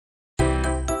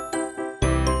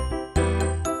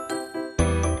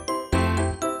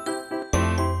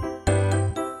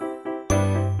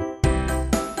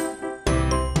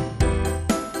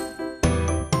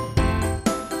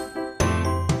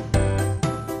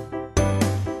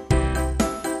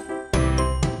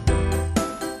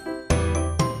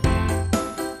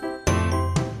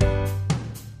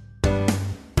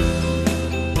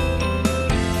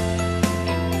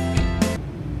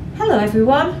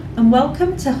everyone, and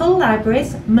welcome to Hull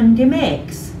Library's Monday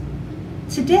Makes.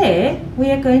 Today we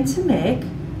are going to make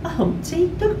a Humpty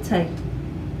Dumpty.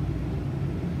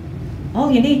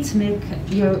 All you need to make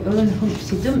your own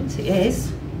Humpty Dumpty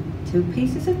is 2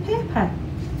 pieces of paper.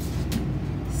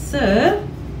 So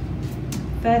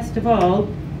first of all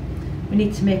we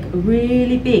need to make a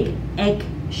really big egg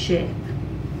shape.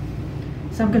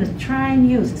 So I'm going to try and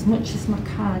use as much as my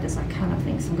card as I can, I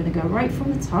think. So I'm going to go right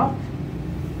from the top.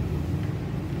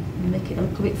 Make it a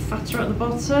little bit fatter at the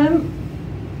bottom,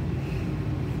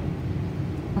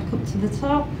 back up to the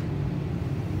top,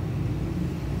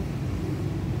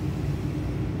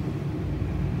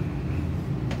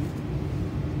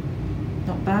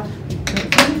 not bad, don't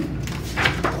think.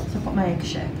 So I've got my egg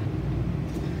shape.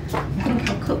 I think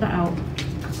I'll cut that out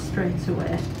straight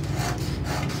away.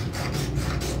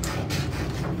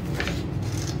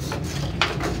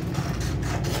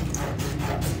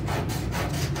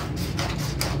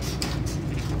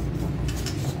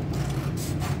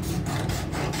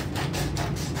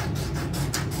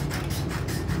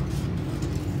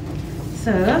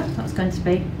 So that's going to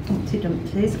be Humpty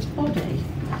Dumpty's body.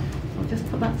 I'll just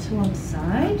put that to one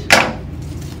side,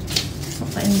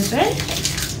 put that in the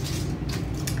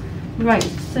bin. Right,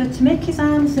 so to make his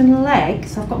arms and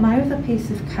legs, I've got my other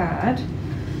piece of card,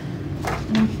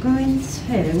 and I'm going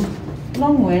to,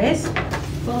 long ways,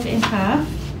 fold it in half.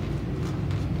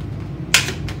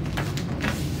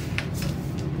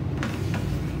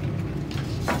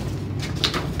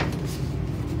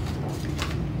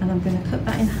 And I'm going to cut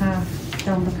that in half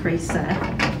down the crease there.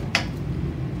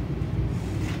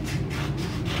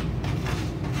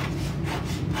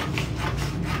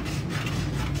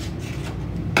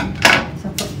 So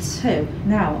I've got 2.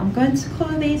 Now I'm going to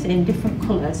colour these in different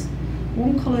colours.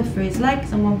 One colour for his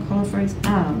legs and one colour for his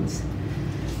arms.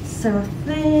 So I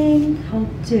think I'll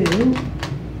do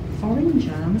orange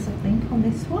arms, I think, on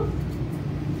this one.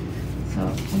 So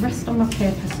I'll rest on my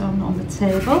paper so I'm not on the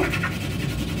table.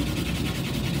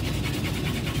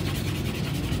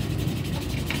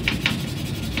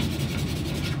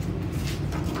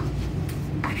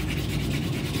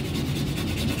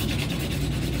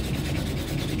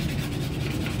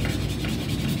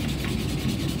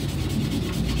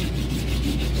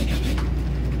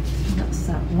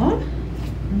 One,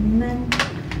 and then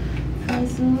for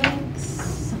his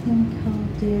legs I think I'll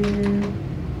do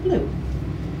blue.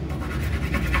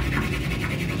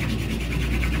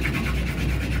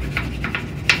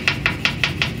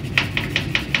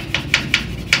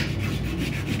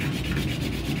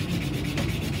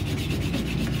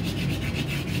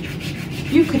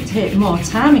 You could take more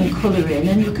time in colouring,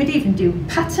 and you could even do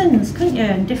patterns, couldn't you,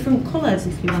 in different colours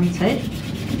if you wanted.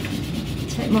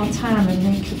 Take more time and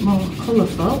make it more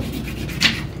colourful.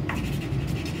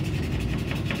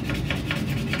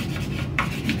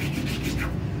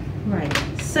 Right,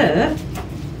 so,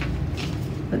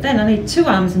 but then I need 2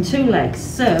 arms and 2 legs,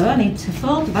 so I need to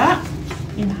fold that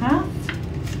in half.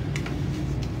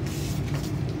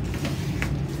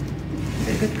 Give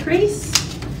it a good crease.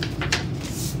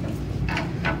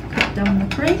 Cut down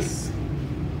the crease.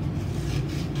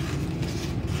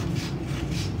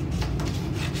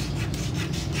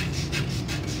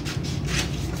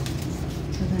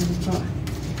 Got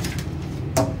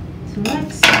 2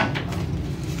 legs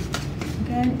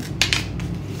again,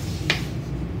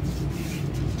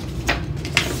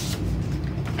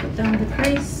 put down the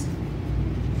crease,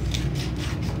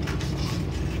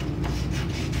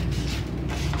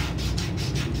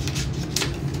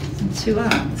 and 2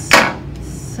 arms.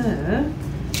 So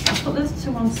I'll put those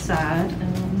to one side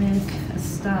and I'll make a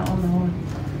start on the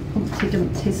Humpty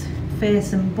Dumpty's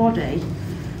face and body.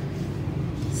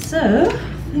 So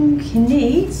I think he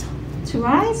needs 2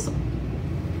 eyes. I'll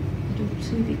do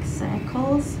 2 big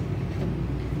circles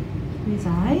for his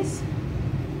eyes,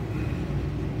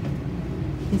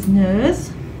 his nose,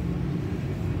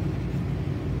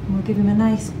 and we'll give him a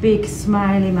nice big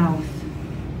smiley mouth.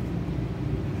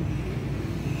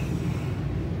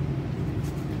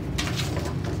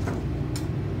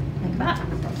 Like that.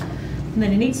 And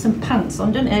then he needs some pants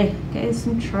on, doesn't he? Get him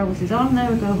some trousers on.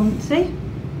 There we go, Humpty.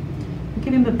 We'll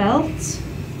give him a belt.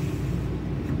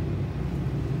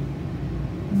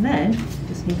 And then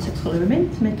just need to colour him in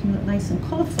to make him look nice and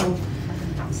colourful.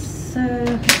 So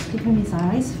let's give him his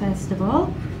eyes first of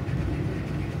all.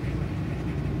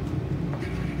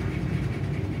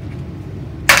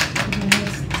 Give him a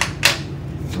nice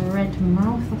red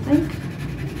mouth, I think.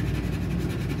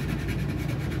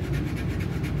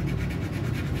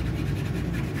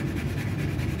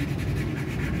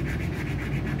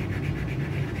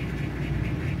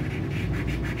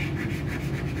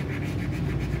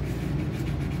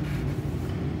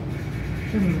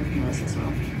 There's as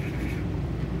well.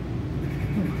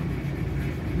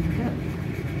 There we go.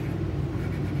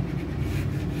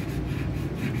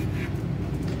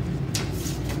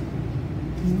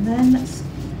 And then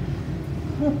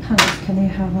what pants can you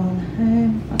have on?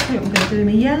 I think I'm going to do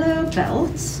my yellow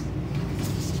belt.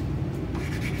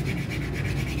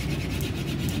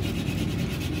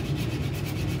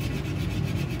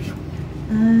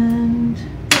 And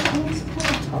what's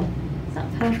purple? Is that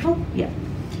purple? Yeah.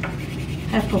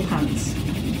 Purple pants.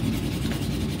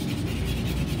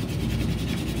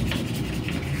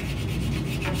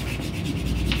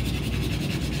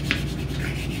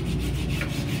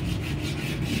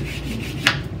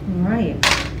 Right.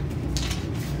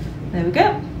 There we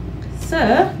go. So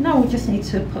now we just need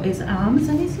to put his arms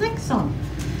and his legs on.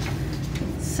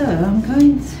 So I'm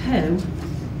going to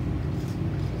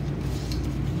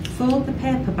fold the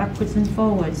paper backwards and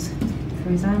forwards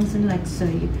for his arms and legs. So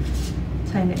you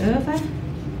turn it over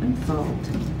and fold,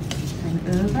 turn it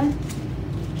over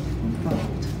and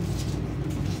fold.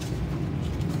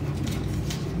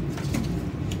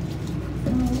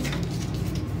 Fold.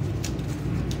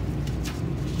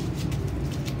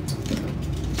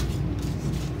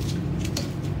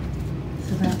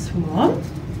 So that's one.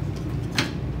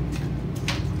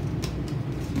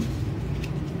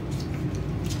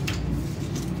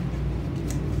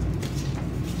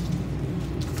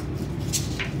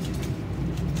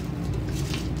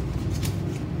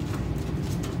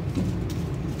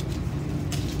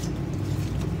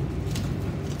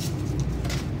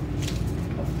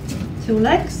 Two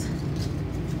legs,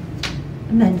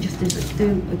 and then just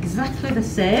do exactly the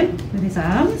same with his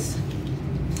arms.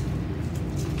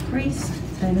 Crease,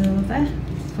 turn over,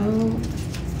 fold,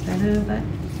 turn over,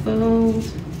 fold,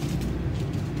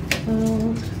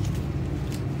 fold.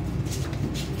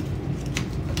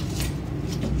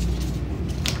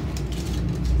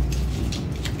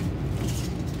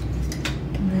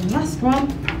 And then last one.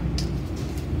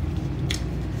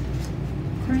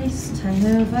 Crease, turn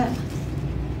over,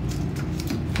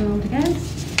 fold again.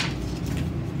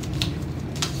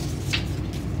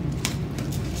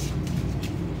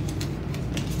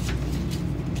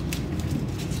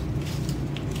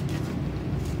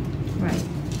 Right,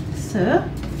 so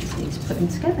just need to put them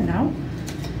together now.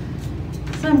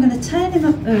 So I'm going to turn him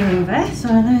up over, so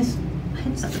I know his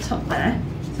head's at the top there.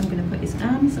 So I'm going to put his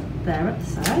arms up there at the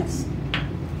sides.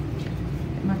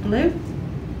 Get my glue.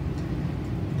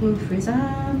 Glue for his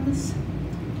arms.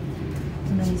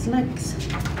 And then his legs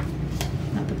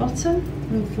at the bottom,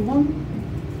 glue for one,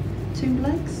 two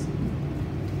legs.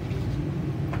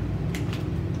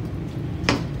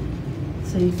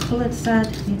 So your coloured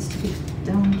side needs to be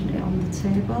down on the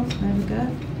table. There we go.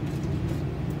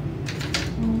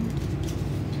 One,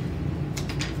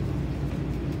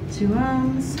 two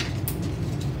arms.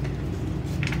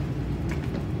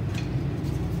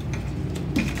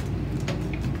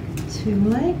 Two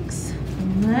legs.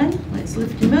 And then let's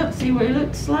lift him up, see what he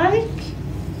looks like.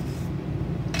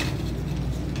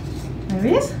 There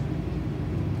he is.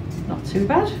 Not too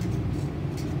bad.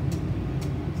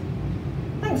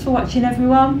 Thanks for watching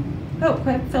everyone.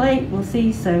 Hopefully we'll see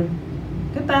you soon.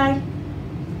 Goodbye.